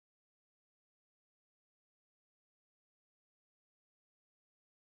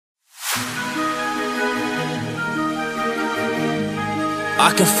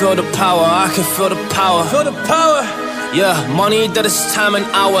I can feel the power, I can feel the power. Feel the power. Yeah, money that is time and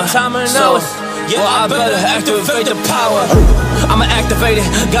hour. Time and hours. Yeah, well, I better activate the power. I'ma activate it,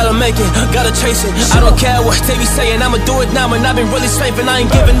 gotta make it, gotta chase it. I don't care what they be saying, I'ma do it now. And I've been really slaving, I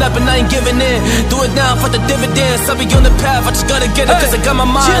ain't giving up and I ain't giving in. Do it now for the dividends, I'll be on the path, I just gotta get it. Cause I got my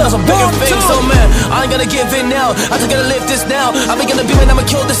mind on some bigger things. So man, I ain't gonna give in now, I just gotta live this now. I be gonna be when I'ma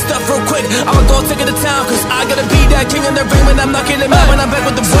kill this stuff real quick. I'ma go take it to town, cause I gotta be that king in the ring when I'm knocking it out. When I'm back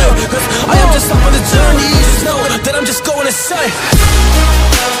with the real, cause I am just up on the journey. You just know that I'm just going insane.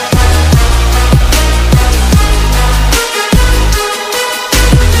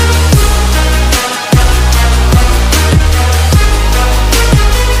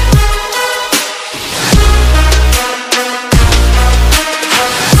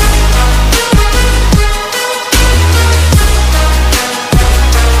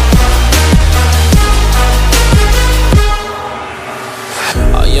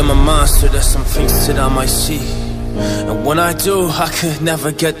 Monster, there's some things that I might see, and when I do, I could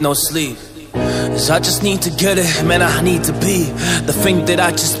never get no sleep. Cause I just need to get it, man, I need to be the thing that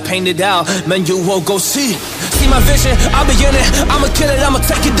I just painted out, man, you won't go see. See my vision, I'll be in it, I'ma kill it, I'ma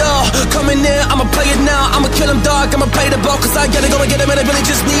take it all. Coming in, I'ma play it now, I'ma kill him dog, I'ma play the ball. Cause I gotta go and get it, man, I really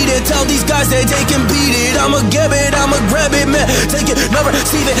just need it. Tell these guys that they can beat it, I'ma give it, I'ma grab it, man. Take it, never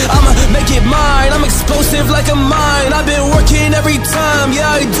receive it, I'ma make it mine. I'm explosive like a mine, I've been working every time.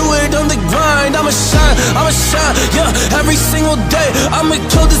 Yeah, I do it on the grind, I'ma shine, yeah, every single day. I'ma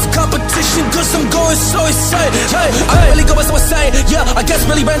kill this competition cause I'm going so insane. Hey, I really go so insane. Yeah, I guess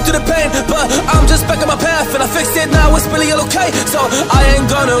really ran through the pain, but I'm just back on my path and I fixed it now, it's really okay. So I ain't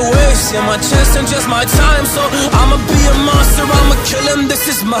gonna waste my chance and just my time. So I'ma be a monster, I'ma kill him, this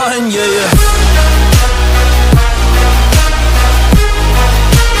is mine, yeah, yeah.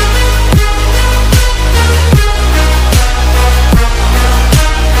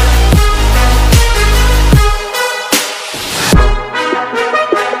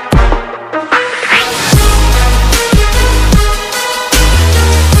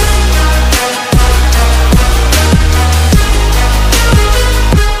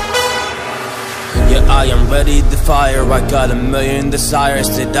 I am ready to fire, I got a million desires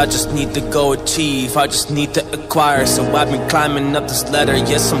that I just need to go achieve, I just need to acquire. So I've been climbing up this ladder,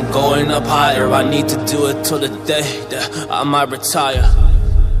 yes I'm going up higher. I need to do it till the day that I might retire.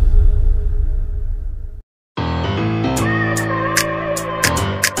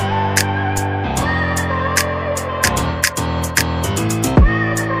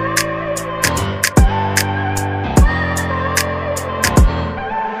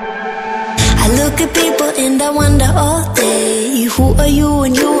 Look at people and I wonder all day, who are you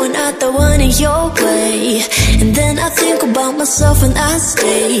and you are not the one in your way. And then I think about myself and I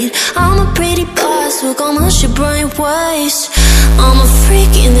say, I'm a pretty boss, look how much your brain waste. I'm a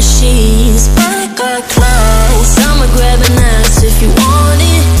freak in the sheets, but I got class. I'ma grab an ass if you want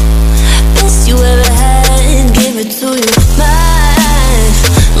it, best you ever had, give it to you back.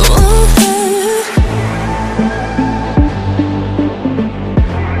 Ooh.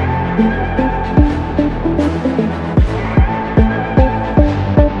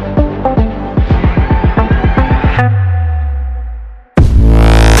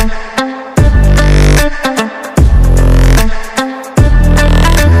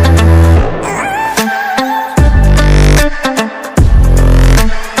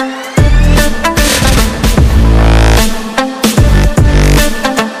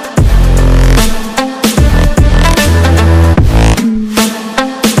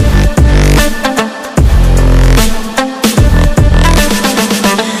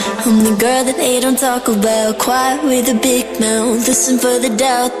 Talk about, quiet with a big mouth, listen for the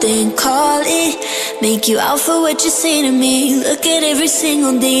doubt, then call it. Make you out for what you say to me. Look at every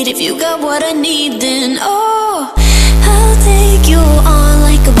single date. If you got what I need, then oh, I'll take you on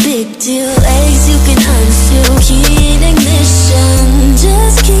like a big deal. Legs you can unseal, key in ignition.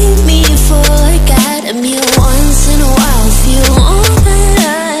 Just keep me full like I had a meal once in a while. Feel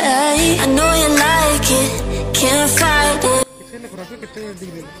alright, I know you like it, can't fight it.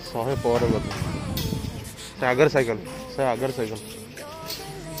 Saha power है सागर cycle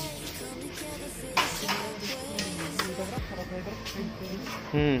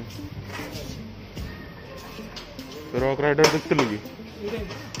rock rider दिखते लोगी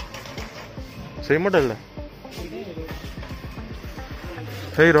सही model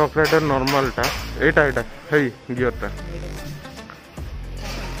है rock rider normal टा एटा है gear टा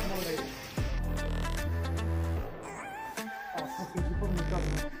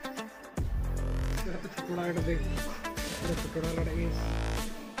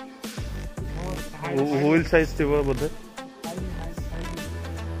Wheel size थिबो बोधे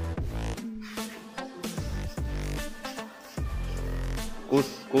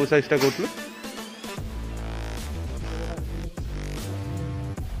को साइज टा कोतलो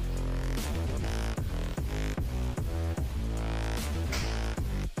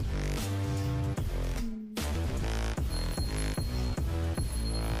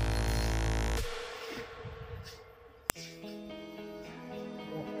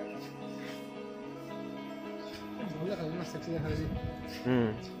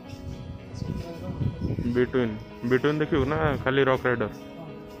बिटवीन देखियो ना खाली rock rider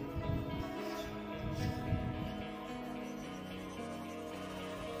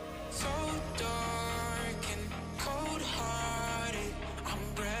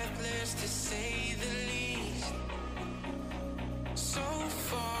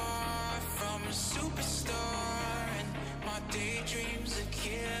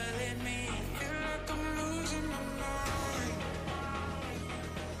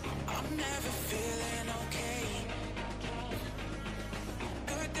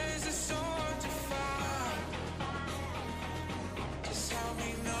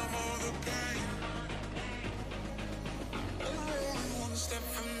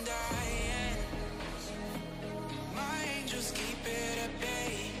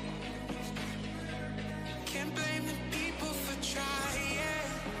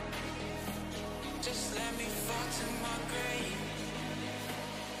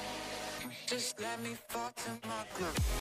Just let me fall to my grave.